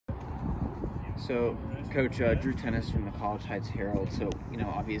So, Coach, Drew Tennis from the College Heights Herald. So,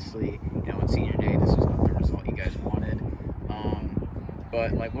 obviously, on senior day, this was not the result you guys wanted.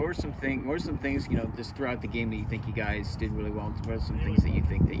 But like, what were some things, just throughout the game that you think you guys did really well? What are some things that you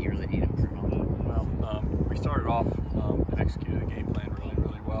think that you really need to improve on? Well, we started off and executed the game plan really,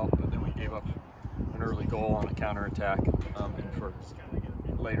 really well, but then we gave up an early goal on a counterattack, and for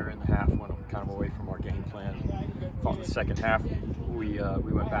later in the half went kind of away from our game plan. Thought in the second half we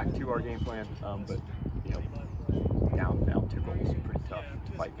went back to our game plan, but down 2 goals, pretty tough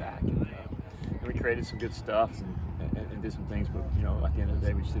to fight back. And we created some good stuff and did some things, but at the end of the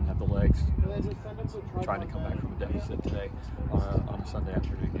day, we just didn't have the legs. Trying to come back from a deficit today on a Sunday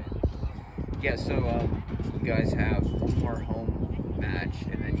afternoon game. Yeah, so you guys have one more home match,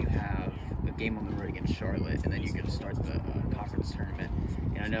 and then you have a game on the road against Charlotte, and then you're going to start the conference tournament.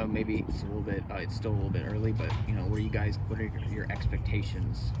 And I know maybe it's it's still a little bit early, but what are your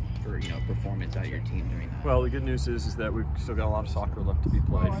expectations for performance out of your team during that? Well, the good news is that we've still got a lot of soccer left to be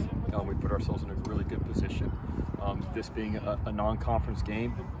played. We put ourselves in a really good position. This being a non-conference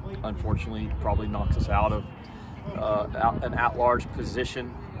game, unfortunately, probably knocks us out of an at-large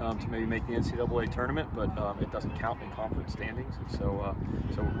position to maybe make the NCAA tournament, but it doesn't count in conference standings. And so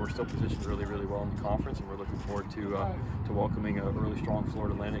we're still positioned really, really well in the conference, and we're looking forward to welcoming a really strong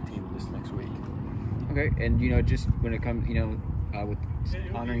Florida Atlantic team this next week. Okay, and just when it comes, with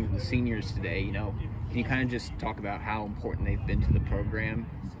honoring the seniors today, can you kind of just talk about how important they've been to the program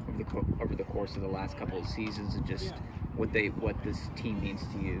over the course of the last couple of seasons, and just what this team means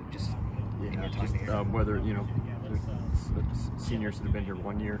to you, whether seniors that have been here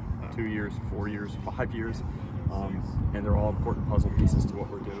 1 year, 2 years, 4 years, 5 years, and they're all important puzzle pieces to what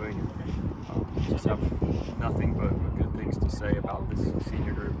we're doing. And, just have nothing but good things to say about this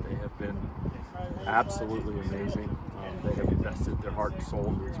senior group. They have been absolutely amazing. They have invested their heart and soul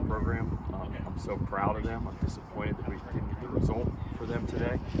into this program. I'm so proud of them. I'm disappointed that we didn't get the result for them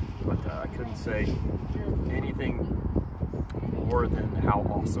today, but I couldn't say anything more than how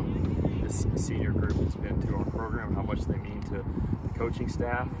awesome this senior group has been to our program, how much they mean to the coaching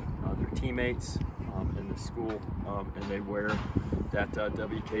staff, their teammates, and the school, and they wear that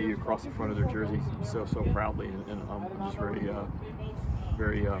WKU across the front of their jerseys so proudly, and I'm just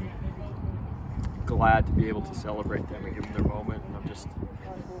very glad to be able to celebrate them and give them their moment. And I'm just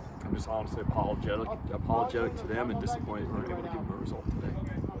honestly apologetic to them, and disappointed we weren't able to give them a result today.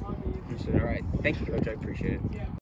 All right, thank you, Coach. I appreciate it.